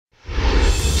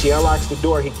She unlocks the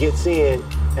door, he gets in,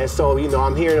 and so, you know,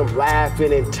 I'm hearing him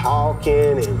laughing and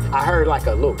talking, and I heard like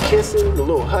a little kissing, a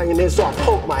little hugging, and so I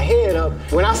poked my head up.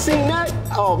 When I seen that,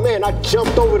 oh man, I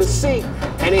jumped over the seat,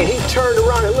 and then he turned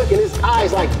around and looked, and his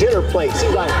eyes like dinner plates.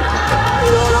 He's like,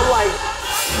 you know, and I'm like...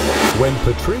 When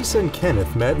Patrice and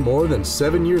Kenneth met more than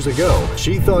 7 years ago,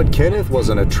 she thought Kenneth was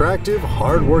an attractive,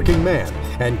 hard-working man,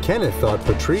 and Kenneth thought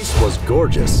Patrice was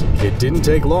gorgeous. It didn't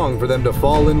take long for them to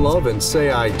fall in love and say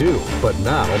I do, but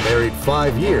now, married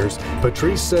 5 years,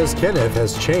 Patrice says Kenneth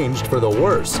has changed for the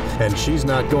worse, and she's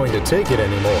not going to take it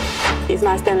anymore. He's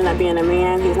not standing up being a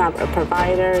man, he's not a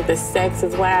provider, the sex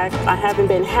is whack. I haven't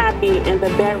been happy in the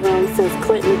bedroom since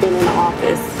Clinton been in the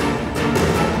office.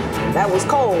 That was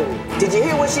cold. Did you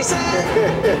hear what she said?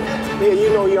 Yeah, you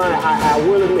know, Your Honor, I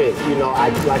will admit, you know, I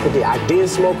did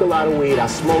smoke a lot of weed. I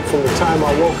smoked from the time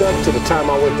I woke up to the time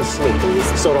I went to sleep.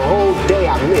 So the whole day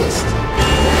I missed.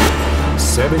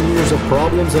 7 years of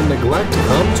problems and neglect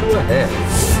come to a head.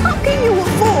 How can you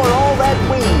afford all that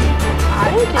weed? I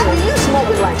mean, you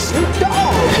smoking like Snoop Dogg.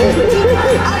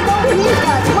 I know he's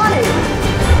got money.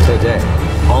 Today,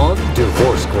 on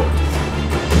Divorce Court.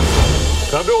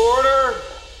 Come to order.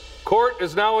 Court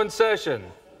is now in session.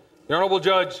 The Honorable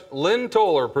Judge Lynn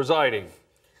Toller presiding.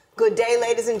 Good day,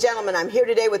 ladies and gentlemen. I'm here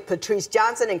today with Patrice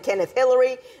Johnson and Kenneth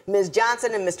Hillary. Ms.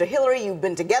 Johnson and Mr. Hillary, you've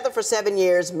been together for 7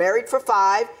 years, married for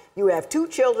 5. You have 2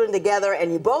 children together,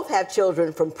 and you both have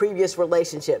children from previous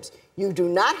relationships. You do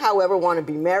not, however, want to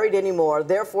be married anymore.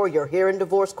 Therefore, you're here in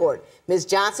divorce court. Ms.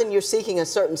 Johnson, you're seeking a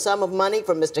certain sum of money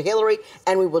from Mr. Hillary,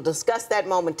 and we will discuss that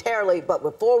momentarily. But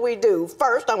before we do,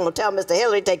 first, I'm going to tell Mr.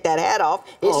 Hillary, take that hat off.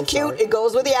 It's cute. Sorry. It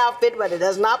goes with the outfit, but it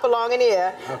does not belong in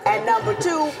here. Okay. And number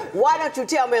 2, why don't you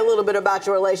tell me a little bit about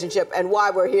your relationship and why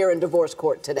we're here in divorce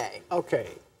court today? Okay.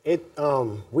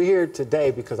 We're here today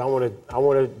because I want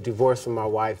to divorce from my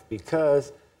wife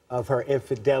because of her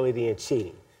infidelity and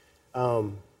cheating.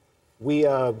 We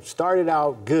started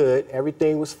out good.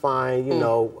 Everything was fine. You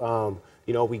know,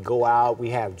 we go out, we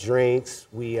have drinks,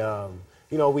 we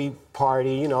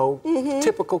party. You know,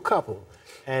 typical couple.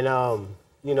 And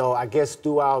you know, I guess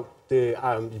throughout the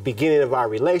beginning of our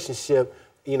relationship,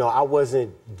 you know, I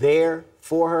wasn't there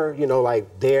for her, you know, like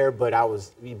there, but I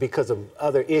was, because of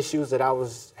other issues that I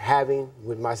was having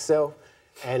with myself,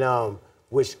 and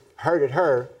which hurted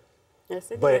her. Yes, it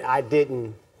did. But I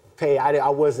didn't pay. I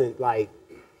wasn't like.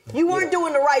 You weren't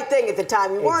doing the right thing at the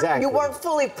time. You weren't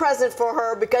fully present for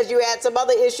her because you had some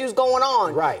other issues going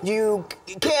on. Right. You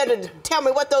care to tell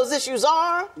me what those issues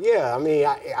are? Yeah, I mean,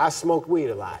 I smoked weed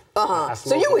a lot.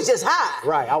 So you was just high.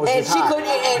 Right, I was just high.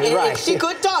 And she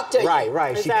could talk to you. Right.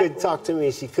 Exactly. She couldn't talk to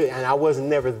me, and I wasn't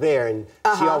never there, and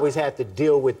she always had to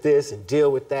deal with this and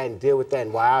deal with that and deal with that,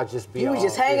 and while I'd just be You was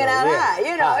just hanging out high,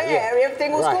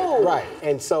 everything was cool. Right,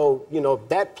 and so, you know,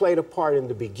 that played a part in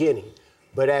the beginning.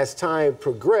 But as time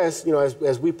progressed, you know,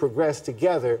 as we progressed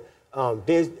together,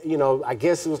 then, you know, I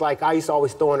guess it was like I used to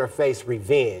always throw in her face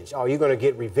revenge. Oh, you're going to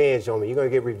get revenge on me. You're going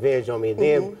to get revenge on me. And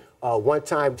then one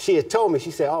time she had told me,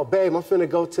 she said, oh, babe, I'm finna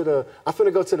go to the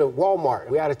Walmart.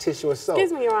 We had a tissue and soap.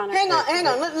 Excuse me, Your Honor. Hang on.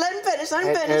 Let him finish.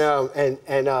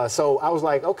 So I was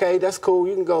like, okay, that's cool.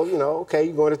 You can go, you know, okay,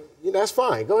 you're going to, you know, that's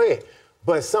fine. Go ahead.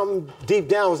 But something deep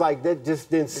down was like, that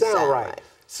just didn't sound right.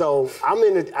 So I'm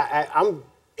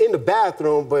in the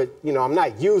bathroom, but, you know, I'm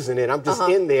not using it. I'm just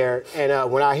in there.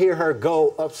 And when I hear her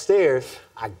go upstairs,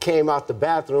 I came out the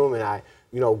bathroom and I,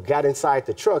 you know, got inside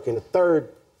the truck in the third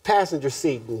passenger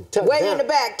seat and tucked way down. In the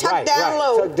back, tucked down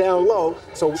low. Tucked down low.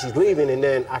 So she's leaving, and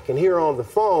then I can hear her on the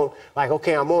phone, like,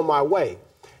 okay, I'm on my way.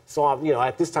 So, I'm, you know,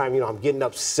 at this time, you know, I'm getting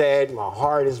upset. My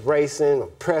heart is racing. I'm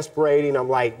perspiring. I'm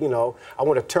like, you know, I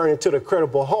want to turn into the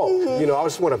Incredible Hulk. You know, I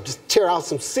just want to just tear out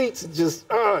some seats and just,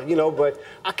 you know, but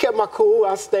I kept my cool.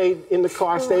 I stayed in the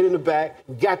car. I stayed in the back.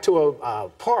 We got to a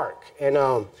park, and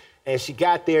she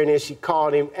got there, and then she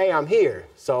called him, hey, I'm here.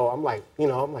 So I'm like, you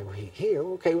know, well, he here?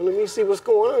 Okay, well, let me see what's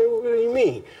going on. What do you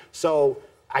mean? So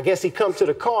I guess he comes to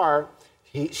the car.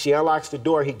 She unlocks the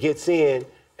door. He gets in.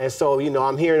 And so, you know,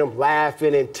 I'm hearing them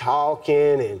laughing and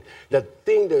talking. And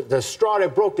the straw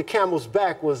that broke the camel's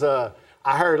back was, I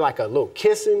heard like a little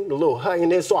kissing, a little hugging.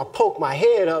 And then so I poked my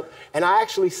head up, and I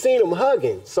actually seen them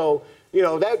hugging. So, you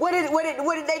know, that. What did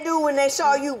they do when they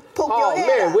saw you poke your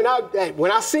head up?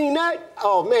 When I seen that,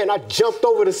 oh man, I jumped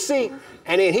over the seat,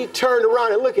 and then he turned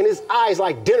around and looked, and his eyes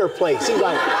like dinner plates. He's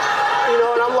like, you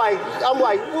know, and I'm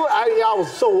like, what? I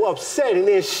was so upset, and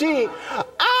then she,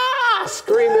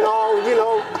 screaming all, you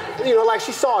know, like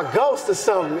she saw a ghost or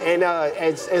something, and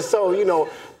so, you know,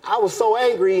 I was so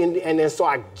angry, and then so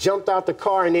I jumped out the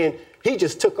car, and then he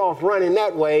just took off running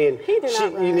that way, and He did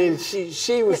not run.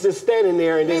 she was just standing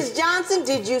there. And Ms. Johnson,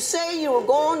 did you say you were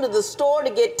going to the store to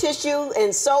get tissue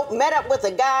and soap, met up with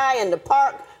a guy in the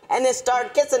park, and then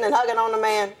started kissing and hugging on the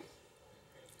man?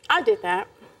 I did that.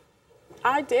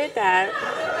 I did that.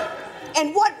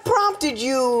 And what prompted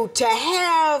you to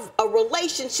have a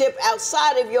relationship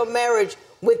outside of your marriage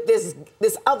with this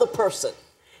other person?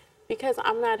 Because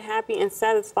I'm not happy and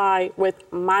satisfied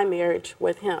with my marriage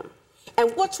with him.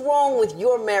 And what's wrong with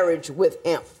your marriage with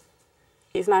him?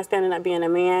 He's not standing up being a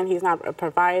man. He's not a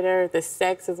provider. The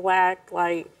sex is whack.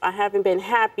 Like, I haven't been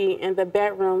happy in the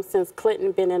bedroom since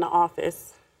Clinton been in the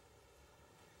office.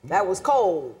 That was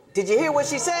cold. Did you hear what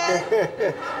she said?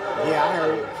 Yeah, I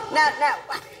heard it. Now,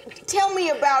 tell me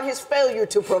about his failure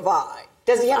to provide.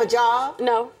 Does he have a job?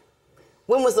 No.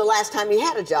 When was the last time he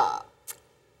had a job?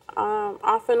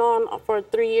 Off and on for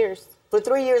 3 years. For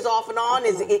 3 years off and on?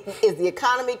 Is the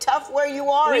economy tough where you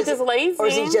are? He's just lazy. Or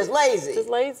is he just lazy? Just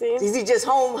lazy. Is he just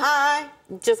home high?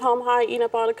 Just home high, eating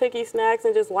up all the cookie snacks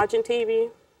and just watching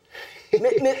TV.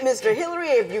 Mr.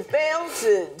 Hillary, have you failed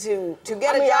to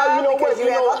get a job because you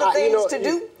have other things to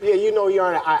do? Yeah, Your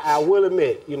Honor, I will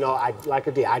admit,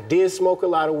 I did smoke a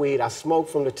lot of weed. I smoked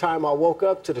from the time I woke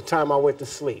up to the time I went to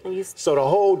sleep. So the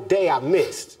whole day I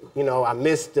missed. I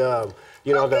missed. How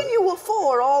can you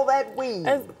afford all that weed?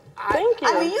 Thank you.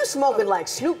 I mean, you smoking like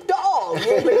Snoop Dogg.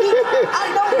 Yeah, but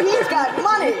I know he's got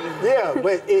money. Yeah,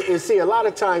 but see, a lot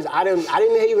of times I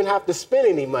didn't even have to spend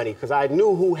any money because I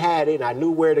knew who had it and I knew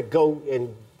where to go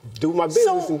and do my business.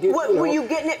 So, and get, were you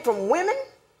getting it from women?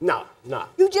 No.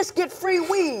 You just get free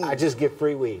weed. I just get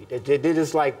free weed. They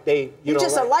just like You're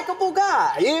just a likable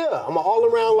guy. Yeah, I'm an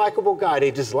all-around likable guy. They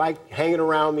just like hanging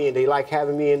around me and they like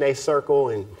having me in their circle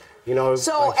and.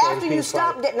 So like after you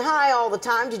stopped getting high all the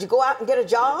time, did you go out and get a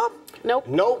job? Nope.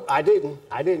 Nope, I didn't.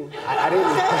 I didn't. I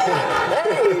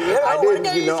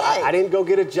didn't go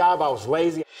get a job. I was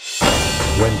lazy.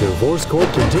 When divorce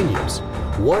court continues,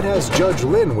 what has Judge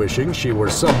Lynn wishing she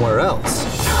were somewhere else?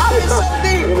 I'm in so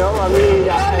deep. I'm in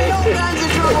all kinds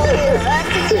of trouble here.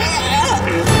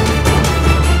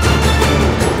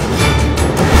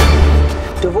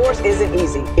 Divorce isn't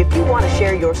easy. If you want to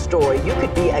share your story, you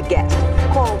could be a guest.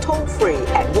 Call toll-free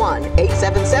at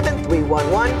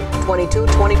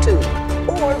 1-877-311-2222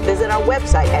 or visit our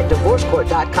website at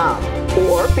divorcecourt.com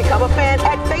or become a fan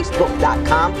at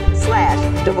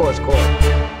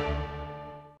facebook.com/divorcecourt.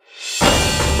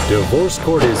 Divorce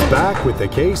Court is back with the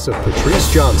case of Patrice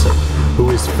Johnson,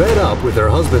 who is fed up with her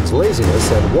husband's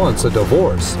laziness and wants a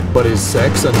divorce. But is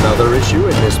sex another issue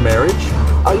in this marriage?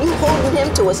 Are you holding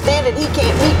him to a standard he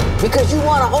can't meet because you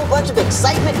want a whole bunch of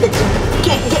excitement that you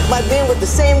can't get by being with the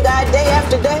same guy day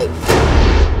after day?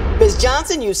 Ms.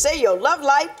 Johnson, you say your love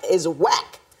life is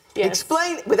whack. Yes.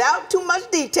 Explain, without too much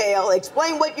detail,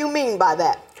 explain what you mean by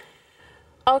that.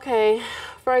 Okay,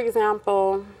 for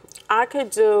example, I could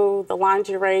do the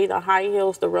lingerie, the high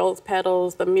heels, the rose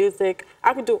petals, the music.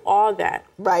 I could do all that.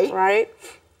 Right. Right?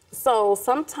 So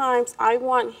sometimes I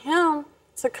want him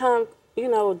to come,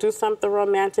 do something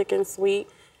romantic and sweet.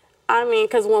 I mean,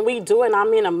 because when we do it,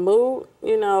 I'm in a mood,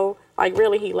 like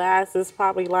really he lasts, it's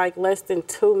probably like less than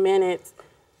 2 minutes.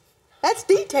 That's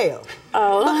detail.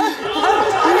 Oh.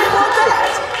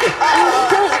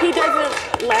 He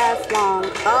doesn't last long.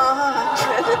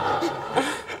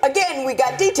 Again, we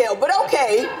got detail, but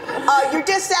okay. You're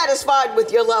dissatisfied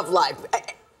with your love life.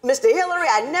 Mr. Hillary,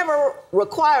 I never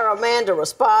require a man to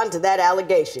respond to that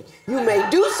allegation. You may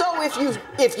do so if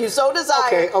you so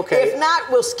desire. Okay. If not,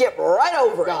 we'll skip right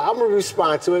over it. No, I'm gonna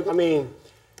respond to it. I mean,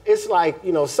 it's like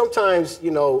sometimes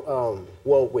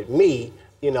well, with me,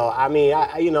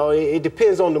 it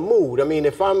depends on the mood. I mean,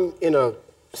 if I'm in a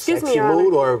sexy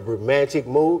mood or a romantic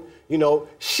mood, we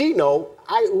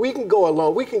can go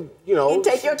along. We can, you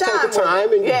take your time. Take the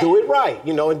time and do it right,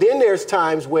 And then there's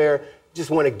times where just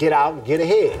want to get out and get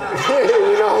ahead. I'm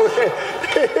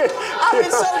in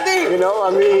so deep.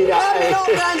 I'm in all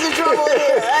kinds of trouble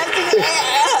here.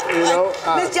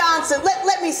 Ms. Johnson,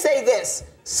 let me say this.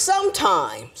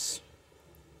 Sometimes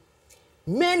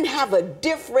men have a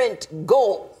different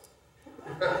goal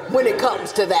when it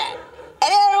comes to that.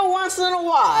 And every once in a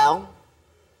while,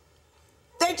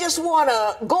 they just want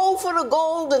to go for the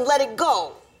gold and let it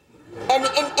go. And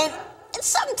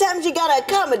sometimes you got to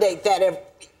accommodate that.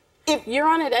 If You're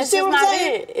on it. That's just not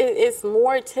it. It's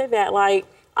more to that. Like,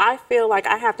 I feel like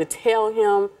I have to tell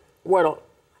him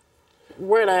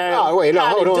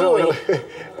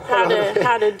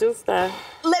how to do stuff.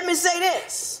 Let me say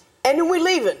this, and then we're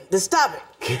leaving this topic.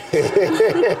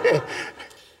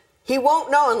 He won't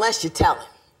know unless you tell him.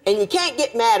 And you can't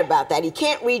get mad about that. He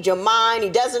can't read your mind. He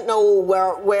doesn't know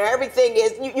where everything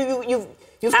is.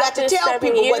 You've got to tell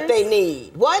people what they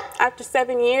need. What? After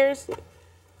 7 years?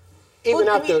 Even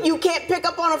after, you can't pick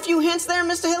up on a few hints there,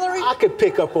 Mr. Hillary? I could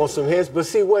pick up on some hints, but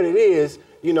see what it is,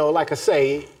 you know, like I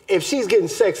say, if she's getting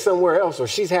sex somewhere else or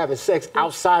she's having sex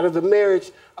outside of the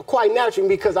marriage, quite naturally,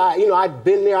 because I've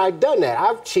been there, I've done that.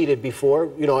 I've cheated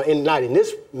before, you know, not in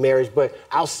this marriage, but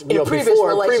previous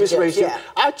relationship,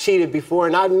 I've cheated before,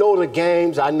 and I know the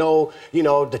games. I know, you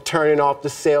know, the turning off the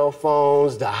cell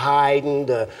phones, the hiding,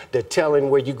 the telling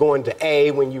where you're going to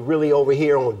A when you're really over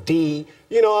here on D.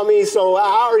 You know what I mean? So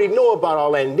I already know about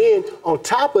all that. And then on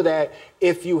top of that,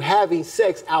 if you having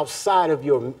sex outside of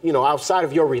your, outside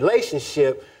of your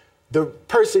relationship, the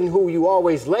person who you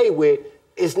always lay with,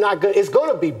 it's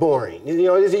going to be boring. You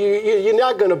know, you're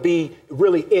not going to be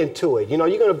really into it. You know,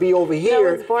 you're going to be over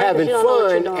here having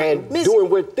fun and doing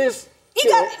with this.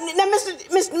 Now,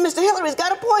 Mr. Hillary's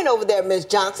got a point over there, Ms.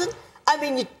 Johnson. I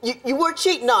mean, you were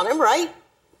cheating on him, right?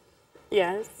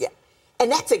 Yes. Yeah.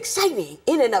 And that's exciting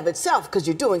in and of itself because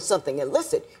you're doing something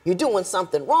illicit. You're doing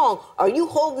something wrong. Are you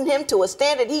holding him to a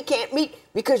standard he can't meet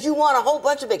because you want a whole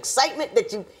bunch of excitement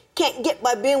that you can't get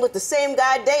by being with the same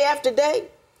guy day after day?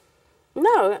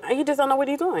 No, he just don't know what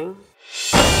he's doing.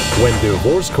 When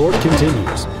divorce court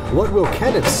continues, what will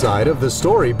Kenneth's side of the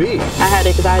story be? I had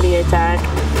an anxiety attack,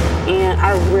 and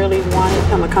I really wanted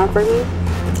him to comfort me.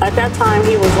 At that time,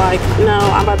 he was like, no,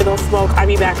 I'm about to go smoke. I'll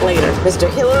be back later. Mr.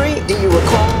 Hillary, do you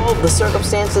recall the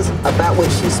circumstances about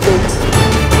which she speaks?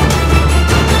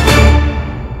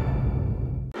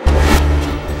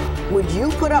 Would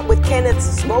you put up with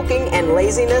Kenneth's smoking and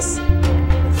laziness?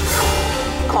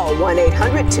 Call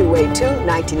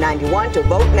 1-800-282-1991 to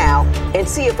vote now and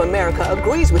see if America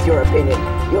agrees with your opinion.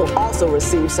 You'll also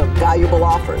receive some valuable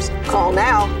offers. Call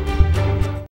now.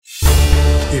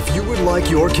 If you would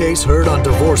like your case heard on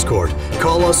divorce court,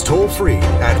 call us toll-free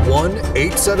at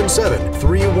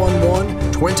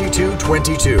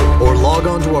 1-877-311-2222 or log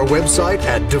on to our website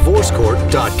at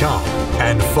divorcecourt.com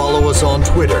and follow us on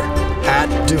Twitter at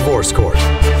Divorce Court.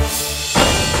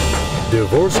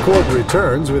 Divorce Court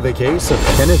returns with a case of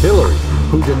Kenneth Hillary,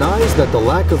 who denies that the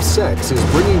lack of sex is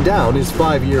bringing down his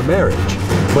 5-year marriage.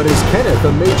 But is Kenneth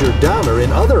a major downer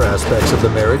in other aspects of the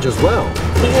marriage as well?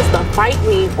 He used to fight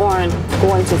me on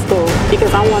going to school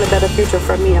because I want a better future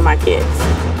for me and my kids.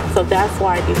 So that's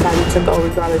why I decided to go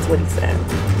regardless of what he said.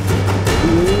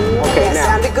 Okay, that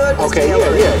sounded good, Mr.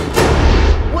 Hillary.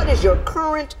 Yeah. What is your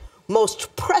current,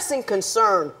 most pressing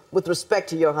concern with respect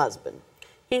to your husband?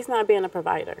 He's not being a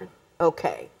provider.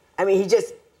 Okay. I mean,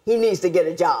 he needs to get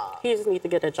a job. He just needs to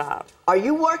get a job. Are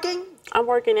you working? I'm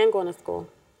working and going to school.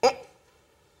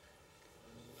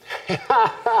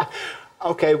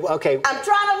 Okay. I'm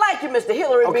trying to like you, Mr.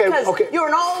 Hillary, because you're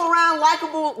an all-around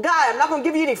likable guy. I'm not going to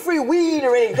give you any free weed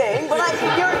or anything, but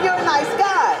you're a nice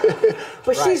guy.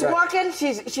 But she's working.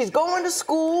 She's going to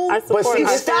school. I support my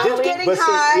family. Stop getting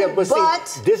high. But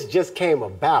this just came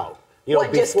about. You know,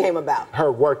 what just came about?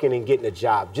 Her working and getting a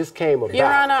job just came about.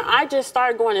 Your Honor, I just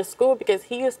started going to school because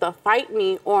he used to fight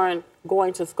me on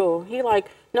going to school. He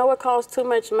like, no, it costs too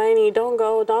much money. Don't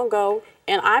go, don't go.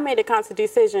 And I made a conscious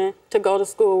decision to go to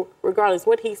school regardless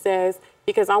what he says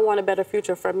because I want a better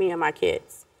future for me and my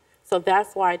kids. So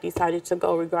that's why I decided to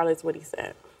go regardless what he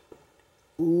said.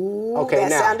 Ooh,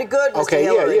 that sounded good, Mr.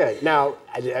 Hillary. Yeah. Now,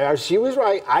 she was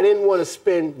right. I didn't want to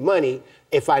spend money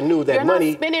if I knew that money...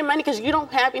 You're not spending money because you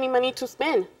don't have any money to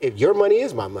spend. If your money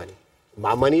is my money.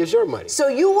 My money is your money. So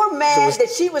you were mad that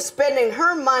she was spending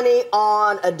her money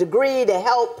on a degree to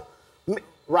help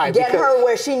get her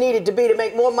where she needed to be to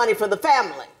make more money for the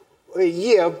family.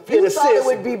 Yeah, you thought it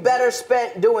would be better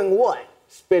spent doing what?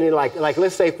 Spending like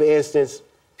let's say for instance,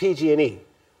 PG&E,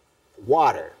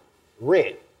 water,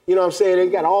 rent. You know what I'm saying? They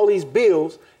got all these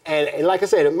bills, and like I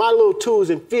said, my little tools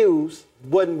and fuse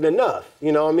wasn't enough.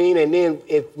 You know what I mean? And then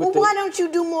why don't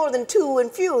you do more than two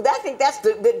and fuse? I think that's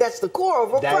the core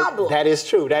of her problem. That is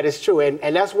true. That is true.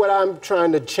 And that's what I'm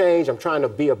trying to change. I'm trying to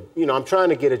be I'm trying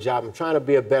to get a job. I'm trying to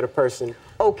be a better person.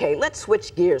 Okay, let's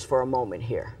switch gears for a moment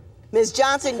here. Ms.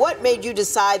 Johnson, what made you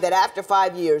decide that after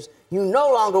 5 years, you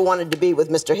no longer wanted to be with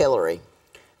Mr. Hillary?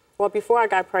 Well, before I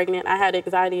got pregnant, I had an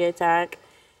anxiety attack,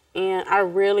 and I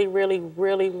really, really,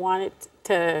 really wanted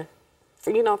for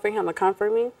him to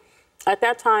comfort me. At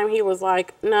that time, he was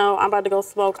like, no, I'm about to go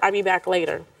smoke. I'll be back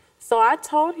later. So I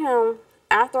told him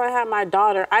after I had my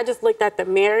daughter, I just looked at the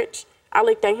marriage. I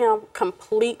looked at him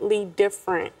completely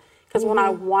different. Because when I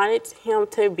wanted him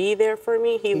to be there for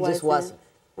me, he just wasn't.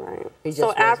 Right.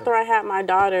 So after I had my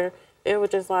daughter, it was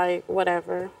just like,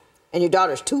 whatever. And your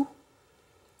daughter's 2?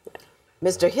 Yeah.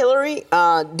 Mr. Hillary,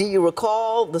 do you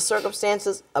recall the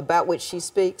circumstances about which she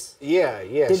speaks? Yeah.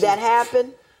 Did that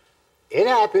happen? It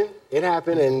happened,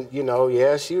 and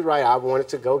yeah, she's right. I wanted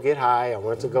to go get high. I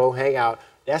wanted to go hang out.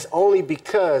 That's only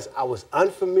because I was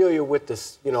unfamiliar with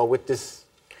this, this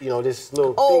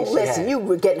little thing she listen, had. you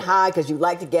were getting high because you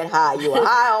like to get high. You were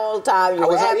high all the time. You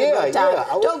were having a good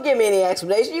time. Don't give me any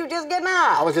explanation. You were just getting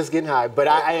high. I was just getting high, but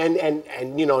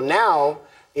now,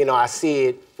 I see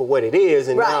it for what it is,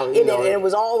 and now, and it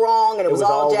was all wrong, and it was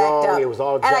all jacked up. It was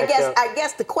all jacked up. And I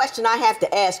guess the question I have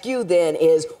to ask you then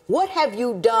is, what have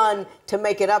you done to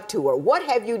make it up to her? What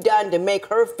have you done to make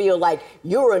her feel like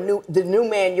you're the new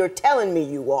man you're telling me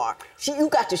you are? You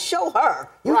got to show her.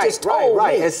 You just told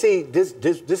me. And see, this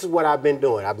is what I've been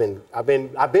doing. I've been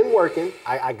working.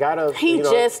 I gotta. He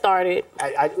just started.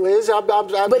 But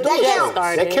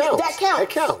that counts. That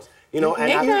counts. And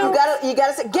you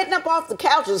gotta say, getting up off the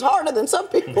couch is harder than some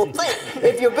people think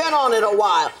if you've been on it a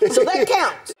while. So that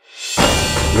counts.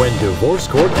 When divorce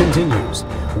court continues,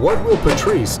 what will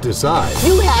Patrice decide?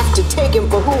 You have to take him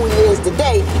for who he is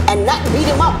today and not beat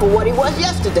him up for what he was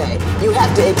yesterday. You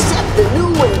have to accept the new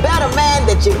and better man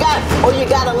that you got, or you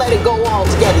gotta let it go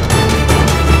altogether.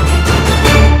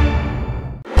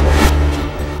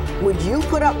 Would you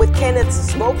put up with Kenneth's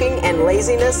smoking and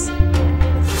laziness?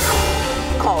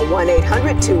 Call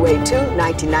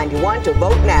 1-800-282-1991 to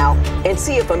vote now and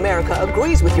see if America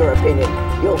agrees with your opinion.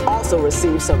 You'll also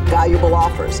receive some valuable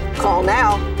offers. Call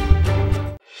now.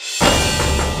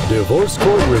 Divorce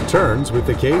Court returns with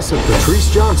the case of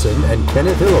Patrice Johnson and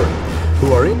Kenneth Hillary,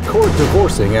 who are in court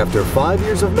divorcing after 5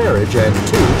 years of marriage and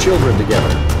 2 children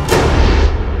together.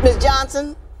 Ms.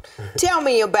 Johnson, tell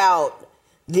me about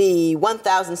the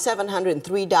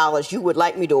 $1,703 you would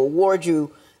like me to award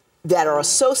you that are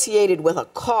associated with a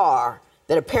car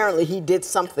that apparently he did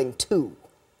something to.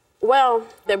 Well,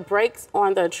 the brakes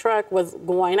on the truck was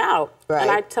going out. Right. And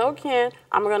I told Ken,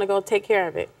 I'm going to go take care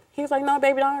of it. He was like, no,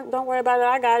 baby, don't worry about it.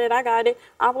 I got it.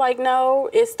 I'm like, no,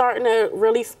 it's starting to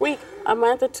really squeak. A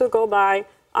month or 2 go by.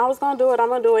 I was going to do it. I'm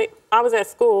going to do it. I was at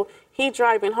school. He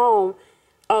driving home.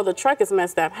 Oh, the truck is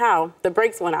messed up. How? The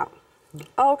brakes went out.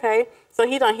 Okay. So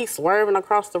he's swerving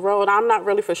across the road. I'm not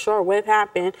really for sure what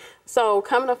happened. So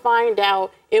come to find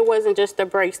out, it wasn't just the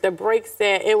brakes. The brakes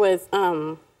said it was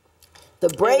the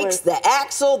brakes, the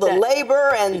axle, the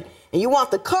labor, and you want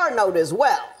the car note as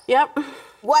well. Yep.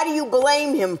 Why do you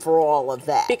blame him for all of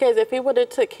that? Because if he would have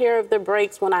took care of the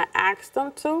brakes when I asked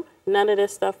him to, none of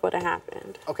this stuff would have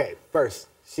happened. Okay, first,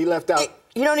 she left out.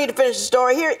 You don't need to finish the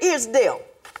story. Here's the deal.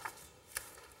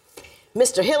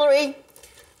 Mr. Hillary,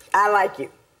 I like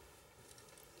you.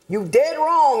 You did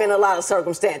wrong in a lot of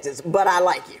circumstances, but I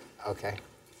like you. Okay.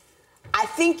 I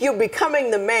think you're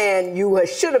becoming the man you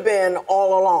should have been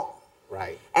all along.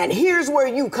 Right. And here's where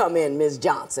you come in, Ms.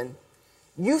 Johnson.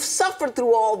 You've suffered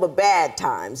through all the bad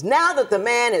times. Now that the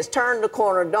man has turned the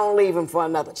corner, don't leave him for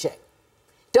another chick.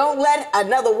 Don't let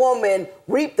another woman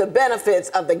reap the benefits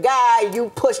of the guy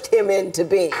you pushed him into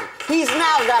being. He's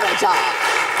now got a job.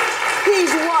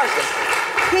 He's working.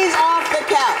 He's off the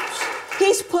couch.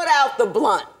 He's put out the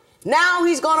blunt. Now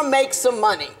he's going to make some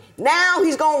money. Now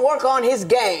he's going to work on his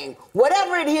game.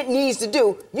 Whatever it needs to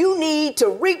do, you need to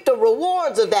reap the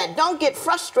rewards of that. Don't get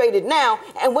frustrated now.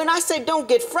 And when I say don't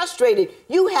get frustrated,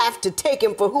 you have to take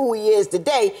him for who he is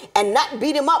today and not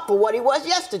beat him up for what he was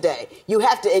yesterday. You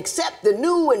have to accept the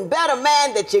new and better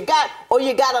man that you got, or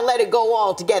you got to let it go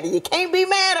altogether. You can't be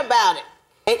mad about it.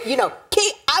 And,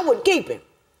 I would keep him.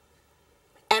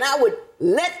 And I would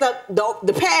let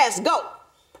the past go,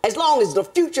 as long as the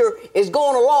future is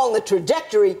going along the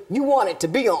trajectory you want it to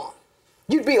be on.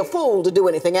 You'd be a fool to do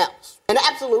anything else. An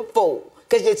absolute fool.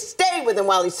 Because you stayed with him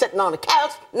while he's sitting on the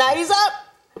couch. Now he's up.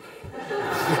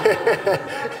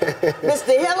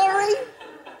 Mr. Hillary?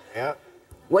 Yeah.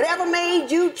 Whatever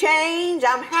made you change,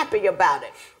 I'm happy about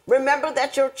it. Remember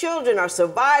that your children are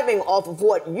surviving off of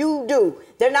what you do.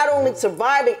 They're not only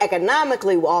surviving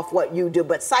economically off what you do,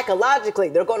 but psychologically,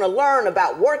 they're going to learn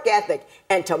about work ethic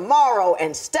and tomorrow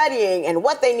and studying and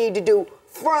what they need to do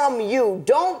from you.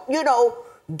 Don't let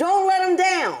them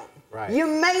down. Right. You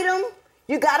made them.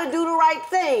 You got to do the right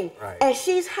thing. Right. And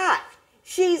she's hot.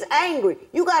 She's angry.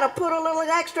 You got to put a little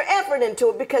extra effort into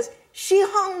it because she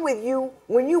hung with you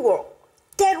when you were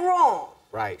dead wrong.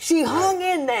 Right. She hung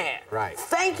in there. Right.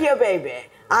 Thank you, baby.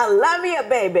 I love you,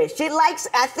 baby.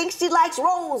 I think she likes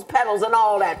rose petals and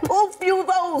all that. Pull few of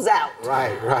those out.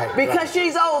 Right. Because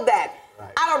she's owed that.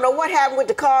 Right. I don't know what happened with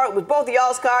the car. It was both of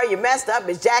y'all's car. You messed up.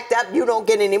 It's jacked up. You don't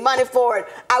get any money for it.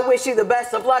 I wish you the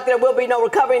best of luck. There will be no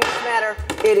recovery in this matter.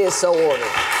 It is so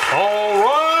ordered. All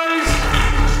rise.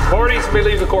 Parties may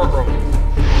leave the courtroom.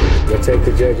 I'm gonna take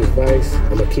the judge's advice.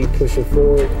 I'm gonna keep pushing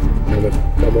forward. I'm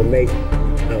gonna make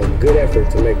good effort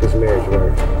to make this marriage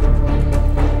work.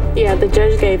 Yeah, the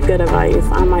judge gave good advice.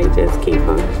 I might just keep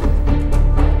him.